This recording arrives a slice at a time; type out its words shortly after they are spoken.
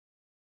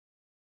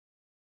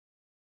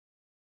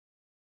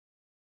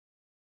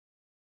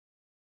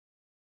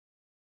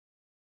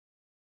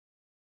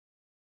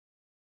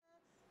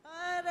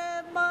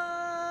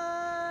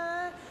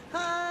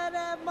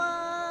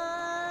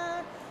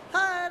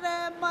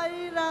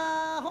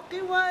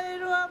hoki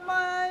wairua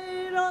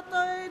mai roto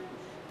I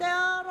te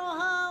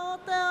aroha o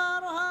te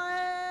aroha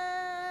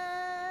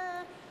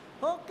e.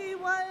 Hoki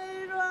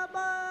wairua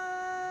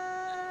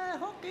mai,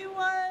 hoki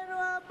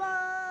wairua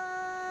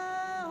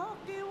mai,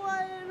 hoki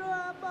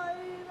wairua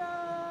maira.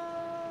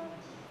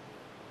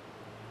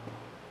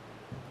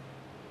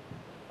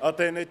 A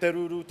tēnei te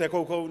ruru, te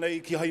koukou nei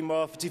ki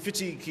haima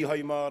whitiwhiti, ki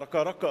haima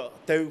rakaraka.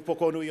 Te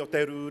upokonui o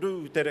te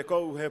ruru, te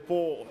rekau, he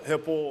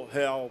pō,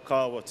 he ao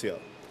kāwatia.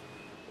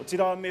 O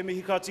tira me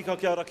mihi ka tika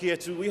kia raki e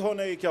tū iho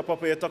nei, kia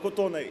papa e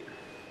takoto nei.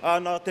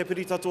 Ānā te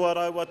piritatua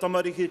raua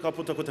tamariki ka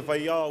puta ko te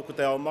whai ao, ko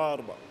te ao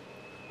mārama.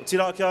 O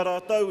tira kia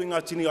rātau, i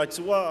ngā tini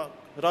aitua,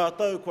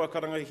 rātau kua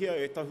karangahia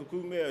e tahu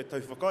kumea, e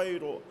tahu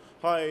whakairo,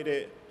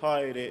 haere,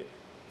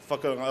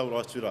 whakaungaura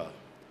atu rā.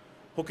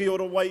 Hoki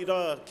ora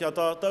waira kia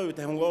tātou,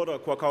 te hongora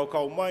kua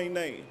kaukau mai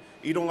nei,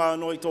 I runga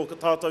anō I tō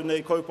tātou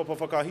nei kaupapa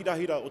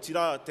whakahirahira, o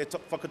tira te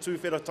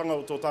whakatūwheratanga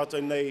o tō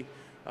tātou nei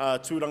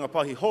tūranga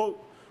pahi hou,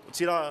 o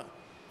tira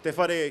te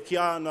whare ki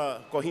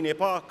ana ko hine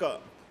pāka,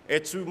 e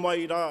tū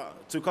mai rā,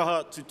 tū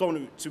kaha, tū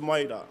tonu, tū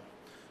mai rā.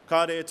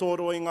 Kāre e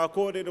tōro I ngā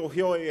kōrero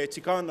hioi e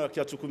tikana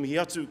kia tukumihi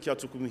atu, kia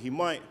tukumihi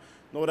mai,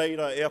 nō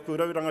reira e aku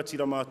rauranga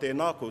tira mā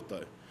tēnā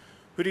koutou.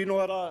 Huri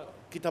noa rā,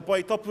 ki ta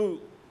pai tapu,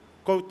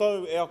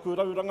 koutou e aku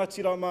rauranga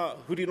tira mā,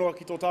 huri noa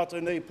ki tō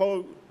tātou nei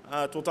pou,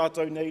 tō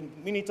tātou nei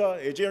minita,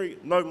 e Gerry,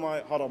 nau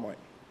mai, hara mai.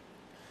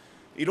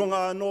 I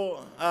runga anō,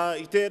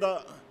 I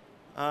tērā,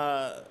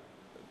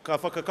 ka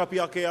whakakapi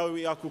ake au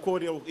I aku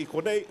kōrero I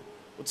konei,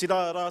 o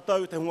tira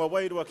rātau, te hunga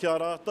wairua kia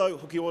rātau,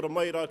 hoki ora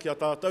mai rā kia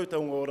tātou, te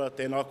hunga ora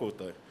tēnā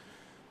koutou.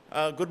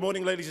 Good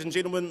morning, ladies and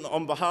gentlemen.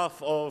 On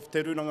behalf of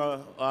Te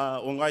Runanga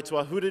o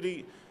Ngaitua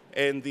Huriri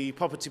and the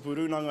Papatipu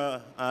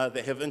Runanga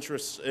that have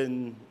interests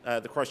in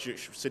the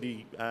Christchurch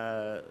City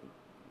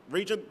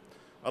region,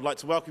 I'd like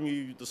to welcome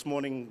you this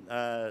morning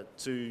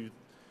to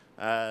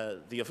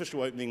the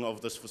official opening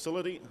of this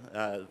facility,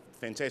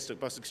 fantastic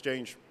bus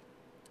exchange.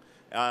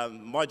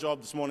 My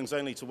job this morning is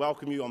only to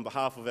welcome you on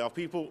behalf of our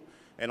people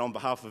and on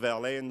behalf of our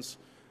lands,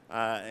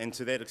 and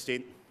to that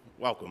extent,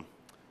 welcome.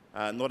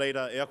 Nō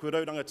reira, e aku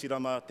rauranga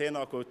tirama,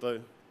 tēnā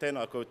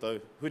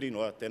koutou, huri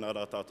noa, tēnā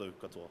rā tātou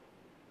katoa.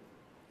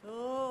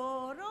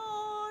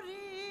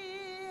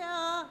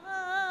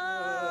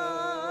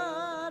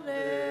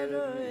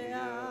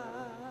 Aleluia,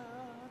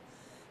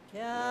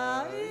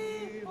 kia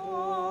iho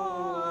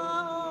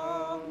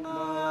o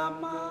ngā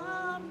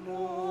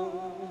mano,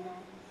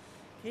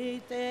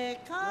 ki te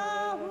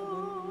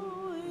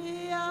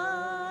kahui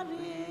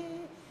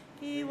ari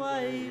ki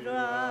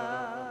waira,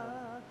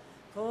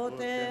 ko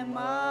te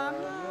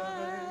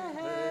mana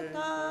he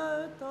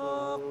tau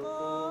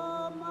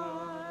toko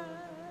mai,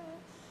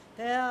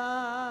 te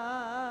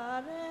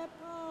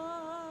arepa,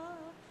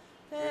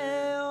 te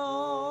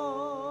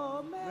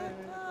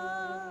omeka,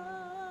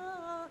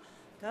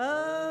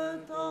 tau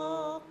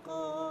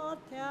toko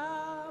te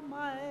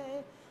amai,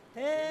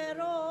 te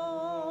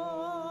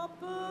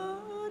ropu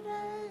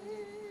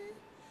nei,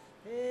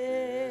 te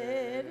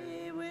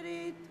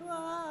riwiri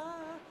tua,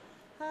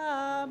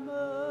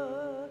 hamu,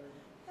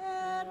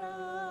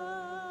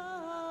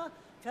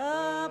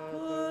 ka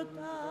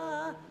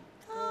puta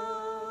ka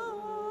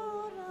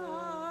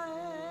ora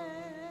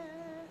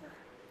e.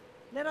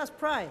 Let us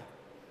pray.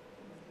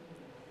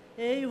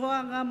 E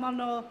ihoa ngā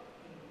mano,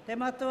 te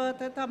matua,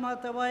 te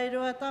tamata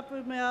wairua,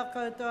 tapu me a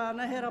koutou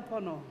ana hera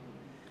pono.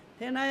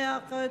 Tēnei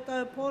a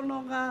koutou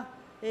pononga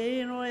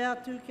e ino e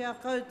atu ki a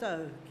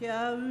koutou,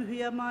 kia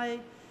uhia mai,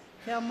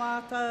 kia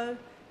mātou,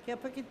 kia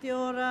piki te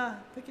ora,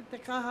 piki te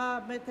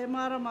kaha me te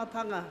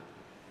maramatanga.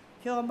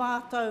 Kia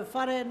mātou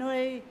whare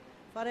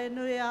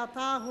nui a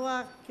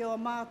tāhua, kia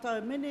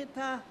mātou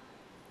minita,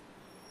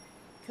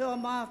 kia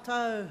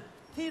mātou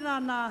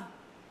tirana,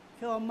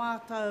 kia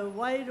mātou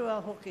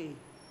wairua hoki.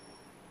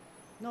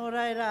 Nō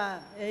reira,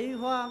 e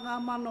ihoa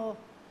ngā mano,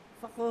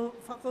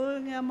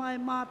 whakaungia mai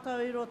mātou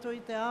I roto I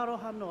te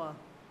aroha noa.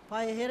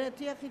 Pai here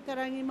tia ki te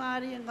rangi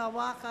maari ngā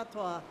wā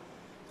katoa,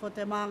 ko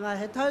te manga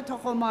he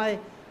tautoko mai,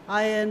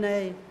 ai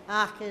nei,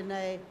 ake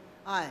nei,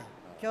 ai.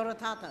 Kia ora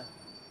tātou.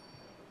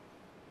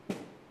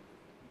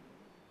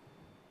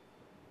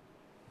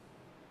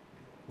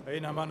 E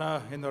nā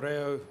mana, e nā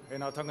reo, e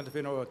nā tangata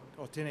whenua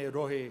o tēnei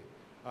rohi,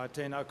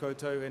 tēnā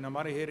koutou, e nā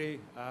marihiri,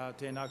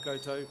 tēnā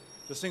koutou.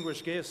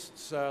 Distinguished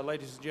guests,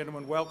 ladies and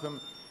gentlemen, welcome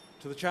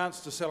to the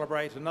chance to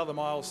celebrate another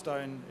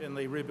milestone in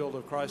the rebuild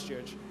of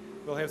Christchurch.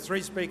 We'll have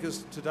three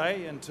speakers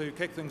today, and to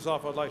kick things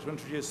off, I'd like to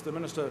introduce the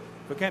Minister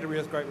for Canterbury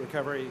Earthquake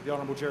Recovery, the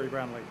Honourable Gerry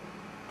Brownlee.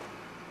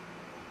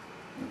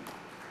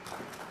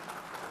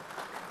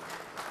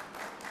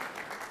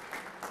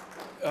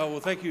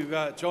 Well, thank you,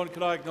 John.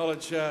 Can I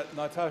acknowledge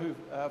Ngāi Tahu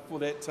for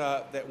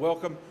that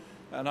welcome.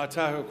 Ngāi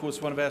Tahu, of course,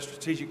 one of our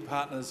strategic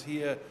partners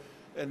here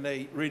in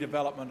the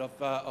redevelopment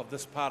of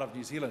this part of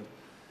New Zealand.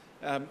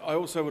 I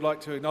also would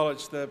like to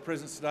acknowledge the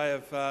presence today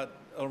of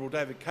Honourable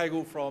David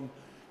Cagle from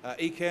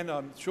ECAN.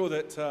 I'm sure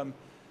that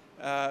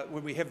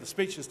when we have the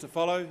speeches to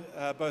follow,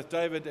 both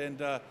David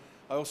and I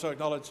also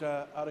acknowledge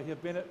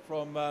Arahia Bennett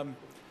from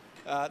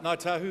Ngāi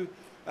Tahu,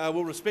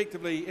 will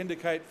respectively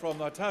indicate from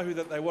Ngāi Tahu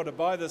that they want to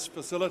buy this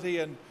facility,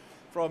 and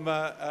from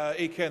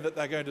ECAN that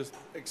they're going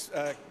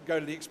to go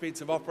to the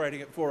expense of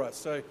operating it for us.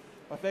 So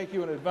I thank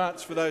you in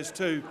advance for those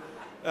two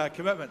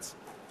commitments.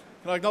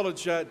 Can I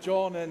acknowledge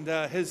John and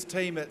his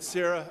team at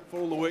CERA for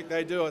all the work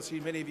they do. I see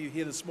many of you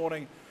here this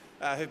morning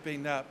have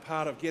been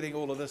part of getting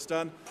all of this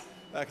done.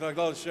 Can I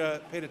acknowledge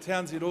Peter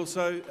Townsend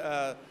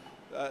also,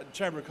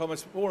 Chamber of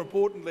Commerce, but more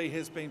importantly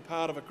has been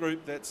part of a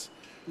group that's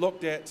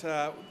looked at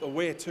the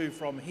where to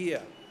from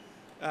here.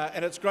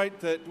 And it's great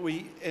that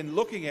we, in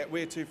looking at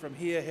where to from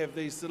here, have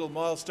these little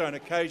milestone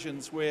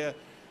occasions where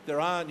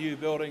there are new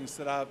buildings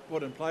that are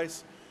put in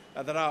place,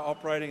 that are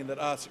operating and that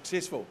are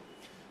successful.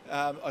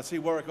 I see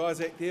Warwick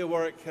Isaac there.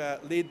 Warwick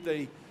led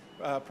the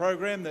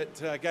program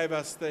that gave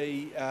us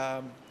the,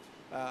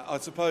 I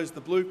suppose,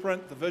 the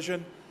blueprint, the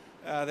vision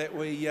that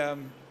we are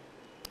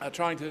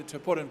trying to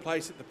put in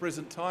place at the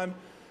present time.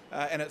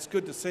 And it's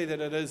good to see that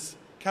it is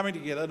coming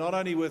together, not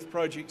only with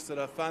projects that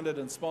are funded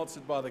and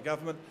sponsored by the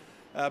government,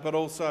 but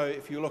also,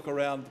 if you look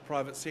around, the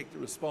private sector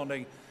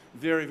responding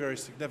very, very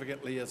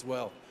significantly as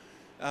well.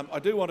 I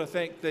do want to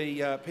thank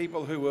the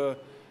people who were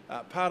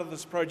part of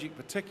this project,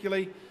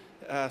 particularly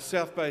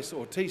South Base,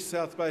 or T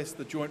South Base,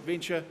 the joint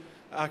venture,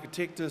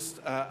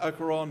 Architectus,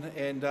 Okeron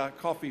and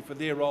Coffee for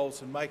their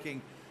roles in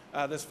making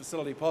this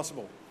facility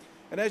possible.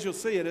 And as you'll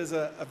see, it is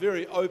a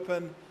very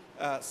open,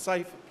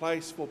 safe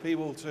place for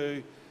people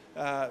to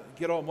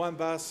get on one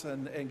bus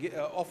and get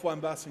off one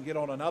bus and get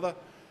on another.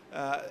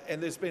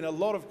 And there's been a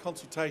lot of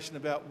consultation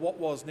about what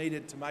was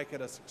needed to make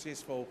it a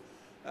successful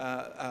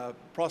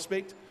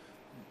prospect.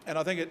 And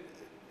I think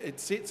it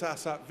sets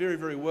us up very,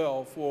 very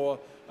well for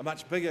a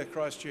much bigger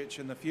Christchurch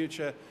in the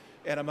future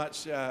and a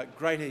much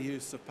greater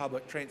use of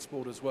public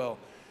transport as well.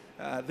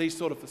 These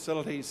sort of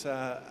facilities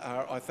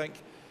are, I think,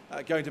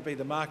 going to be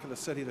the mark of the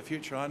city of the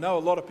future. I know a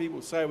lot of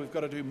people say we've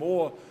got to do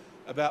more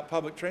about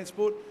public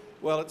transport.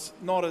 Well, it's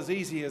not as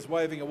easy as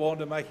waving a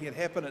wand and making it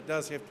happen. It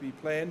does have to be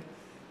planned,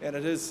 and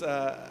it is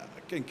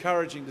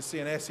encouraging to see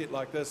an asset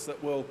like this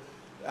that will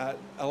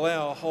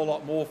allow a whole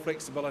lot more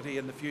flexibility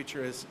in the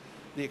future as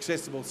the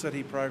Accessible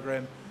City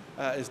program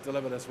is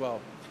delivered as well.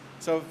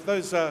 So for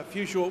those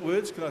few short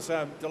words, can I say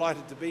I'm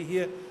delighted to be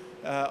here.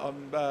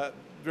 I'm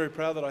very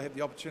proud that I have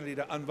the opportunity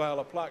to unveil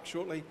a plaque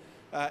shortly,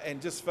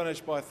 and just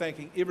finish by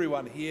thanking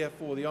everyone here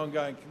for the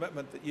ongoing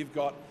commitment that you've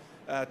got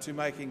to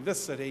making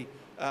this city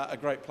a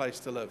great place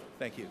to live.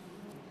 Thank you.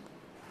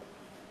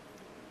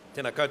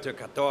 Tēnā koutou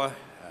katoa,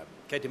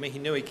 kei te mihi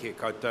nui ki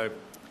koutou,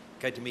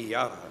 kei te mihi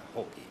ara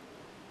hoki.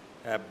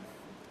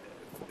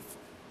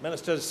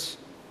 Ministers,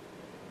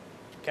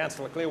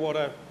 Councillor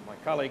Clearwater, my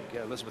colleague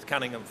Elizabeth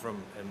Cunningham from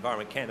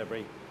Environment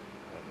Canterbury,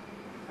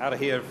 out of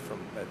here from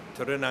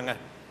Turunanga.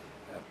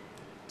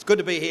 It's good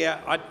to be here.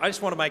 I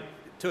just want to make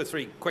 2 or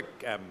 3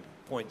 quick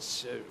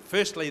points.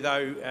 Firstly,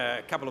 though,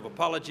 a couple of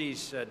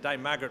apologies.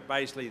 Dame Margaret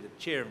Baisley, the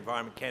Chair of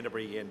Environment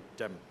Canterbury, and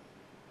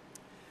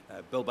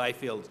Bill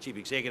Bayfield, the Chief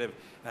Executive,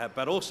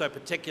 but also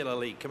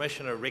particularly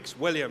Commissioner Rex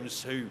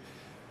Williams, who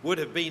would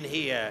have been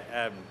here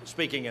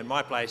speaking in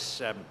my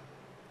place,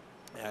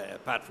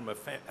 apart from a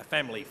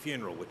family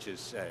funeral which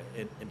is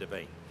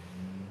intervened.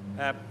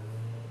 I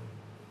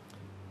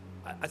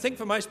think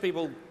for most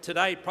people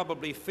today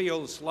probably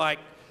feels like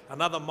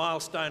another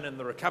milestone in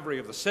the recovery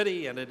of the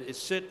city, and it is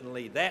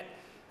certainly that.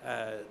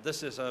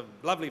 This is a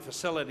lovely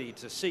facility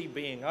to see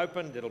being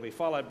opened. It'll be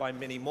followed by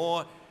many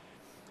more.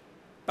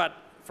 But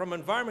from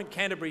Environment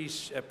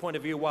Canterbury's point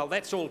of view, while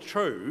that's all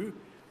true,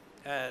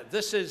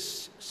 this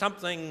is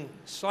something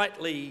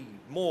slightly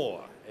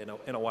more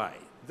in a way.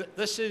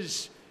 This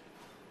is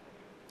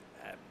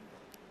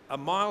a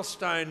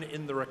milestone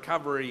in the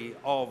recovery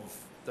of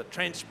the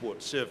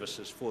transport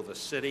services for the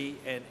city,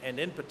 and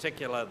in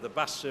particular the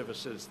bus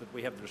services that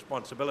we have the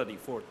responsibility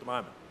for at the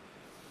moment.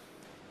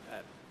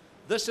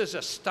 This is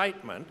a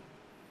statement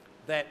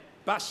that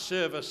bus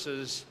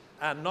services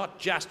are not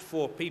just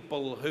for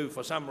people who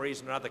for some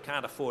reason or other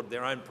can't afford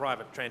their own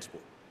private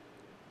transport.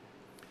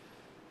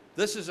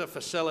 This is a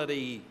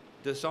facility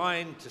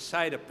designed to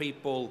say to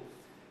people,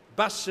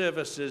 bus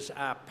services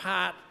are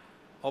part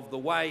of the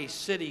way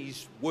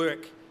cities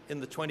work in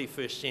the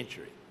 21st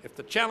century. If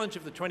the challenge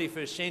of the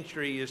 21st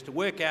century is to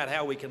work out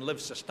how we can live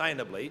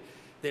sustainably,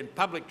 then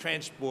public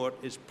transport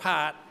is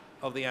part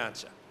of the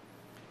answer.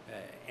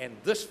 And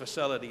this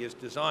facility is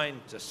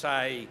designed to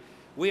say,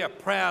 we are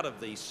proud of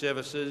these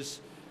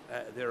services,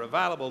 they're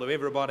available to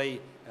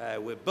everybody,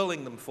 we're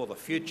building them for the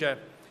future,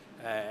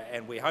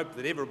 and we hope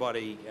that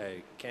everybody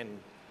can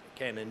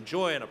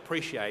enjoy and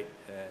appreciate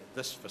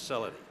this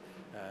facility.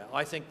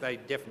 I think they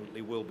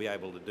definitely will be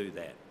able to do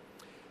that.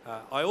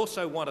 I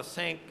also want to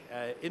thank,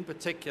 in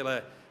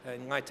particular,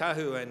 Ngāi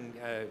Tahu and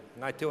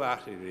Ngāi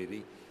Tuātu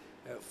really,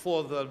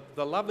 for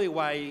the lovely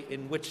way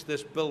in which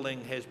this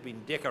building has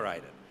been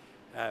decorated.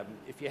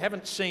 If you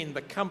haven't seen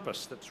the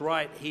compass that's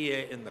right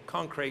here in the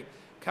concrete,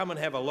 come and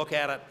have a look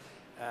at it.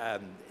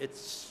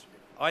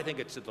 I think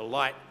it's a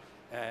delight,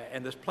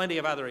 and there's plenty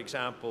of other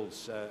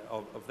examples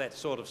of that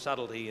sort of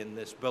subtlety in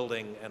this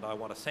building, and I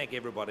want to thank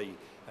everybody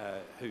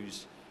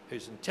who's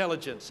whose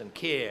intelligence and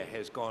care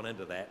has gone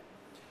into that.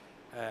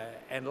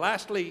 And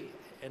lastly,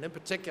 and in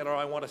particular,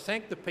 I want to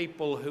thank the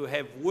people who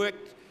have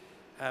worked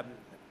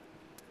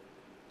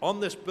on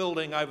this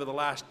building over the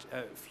last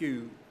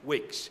few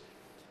weeks.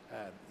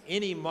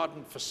 Any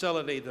modern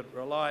facility that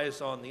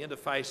relies on the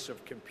interface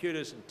of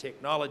computers and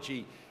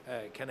technology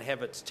can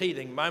have its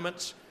teething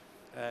moments.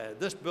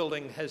 This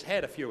building has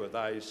had a few of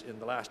those in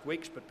the last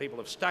weeks, but people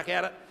have stuck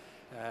at it.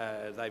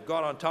 They've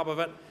got on top of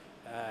it,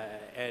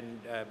 and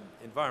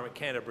Environment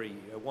Canterbury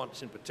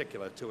wants in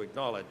particular to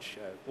acknowledge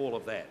all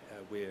of that.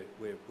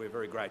 We're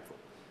very grateful.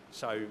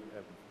 So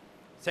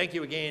thank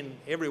you again,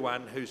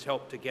 everyone who's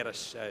helped to get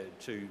us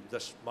to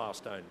this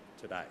milestone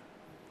today.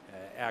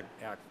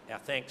 Our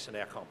thanks and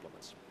our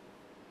compliments.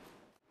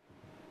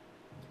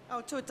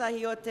 Au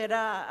tūtahi o te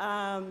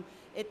rā,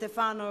 e te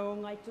whānau o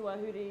ngai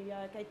tuahuri,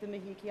 kei te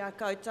mihi ki a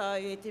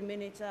koutou, e te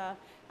minita,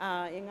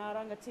 e ngā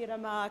rangatira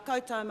mā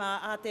koutou mā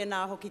a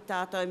tēnā hoki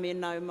tātou me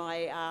nau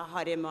mai,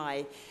 haere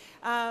mai.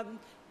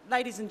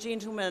 Ladies and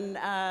gentlemen,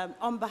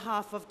 on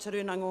behalf of Te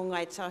Runanga o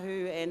Ngai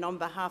Tahu and on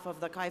behalf of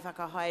the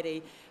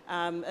Kaiwhakahaere,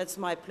 it's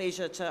my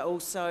pleasure to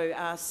also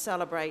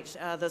celebrate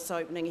this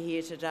opening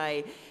here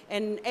today.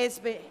 And as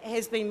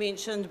has been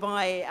mentioned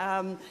by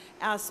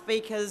our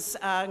speakers,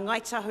 Ngai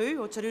Tahu,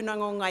 or Te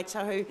Runanga o Ngai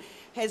Tahu,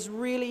 has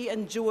really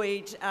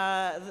enjoyed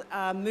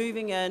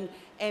moving in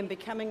and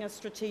becoming a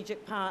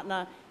strategic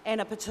partner and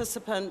a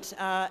participant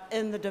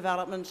in the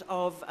development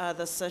of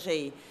the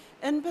city.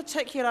 In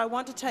particular, I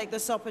want to take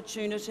this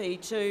opportunity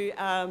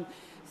to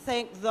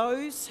thank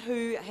those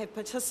who have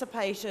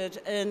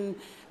participated in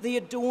the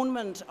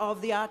adornment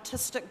of the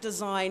artistic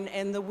design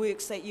and the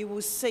works that you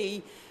will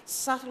see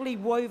subtly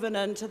woven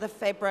into the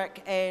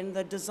fabric and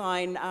the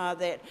design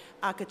that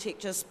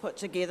architects put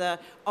together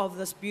of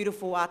this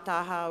beautiful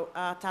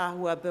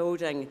ātāhua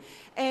building.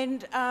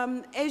 And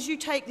as you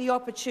take the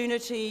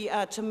opportunity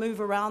to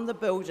move around the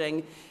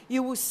building,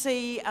 you will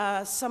see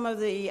some of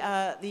the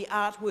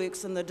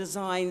artworks and the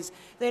designs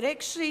that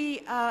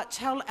actually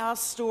tell our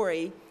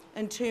story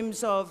in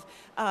terms of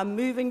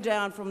moving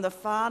down from the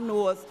far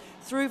north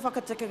through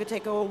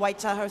Whakatikakateka or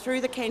Waitaha,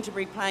 through the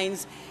Canterbury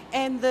Plains,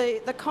 and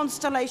the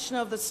constellation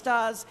of the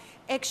stars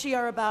actually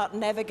are about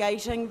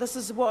navigating. This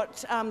is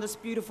what this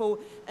beautiful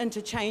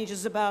interchange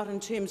is about in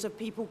terms of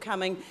people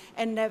coming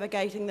and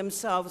navigating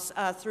themselves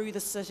through the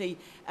city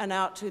and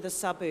out to the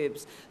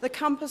suburbs. The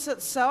compass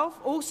itself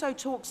also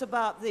talks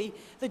about the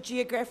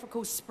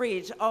geographical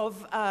spread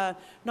of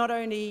not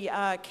only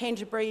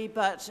Canterbury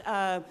but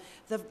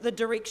the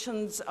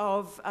directions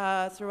of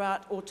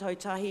throughout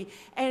Ōtautahi,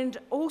 and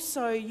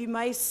also you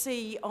may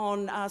see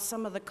on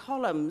some of the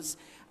columns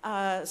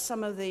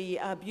some of the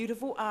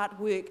beautiful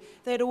artwork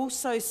that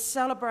also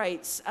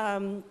celebrates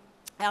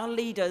our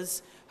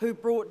leaders who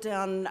brought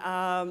down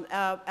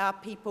our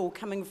people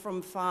coming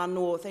from far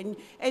north. And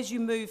as you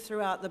move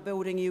throughout the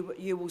building,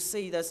 you will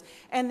see this.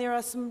 And there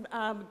are some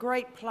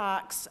great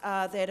plaques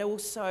that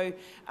also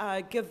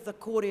give the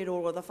kōrero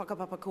or the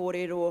whakapapa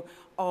kōrero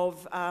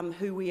of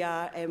who we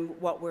are and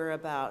what we're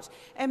about.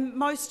 And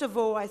most of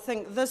all, I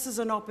think this is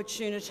an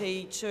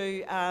opportunity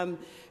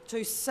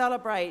to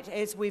celebrate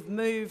as we've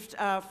moved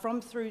from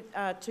through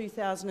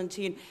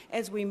 2010,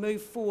 as we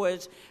move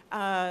forward,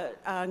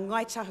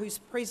 Ngai Tahu's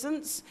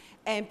presence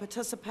and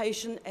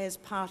participation as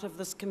part of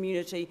this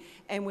community,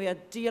 and we are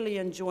dearly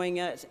enjoying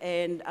it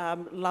and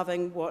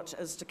loving what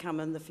is to come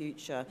in the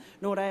future.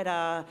 Nō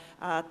reira,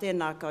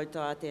 tēnā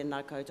koutou,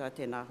 tēnā koutou,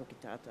 tēnā hoki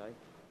tātou.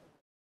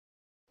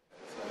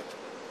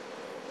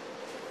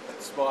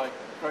 It's my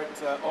great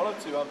honour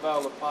to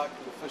unveil the plaque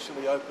that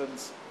officially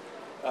opens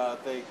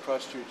the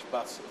Christchurch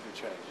Bus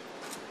Interchange.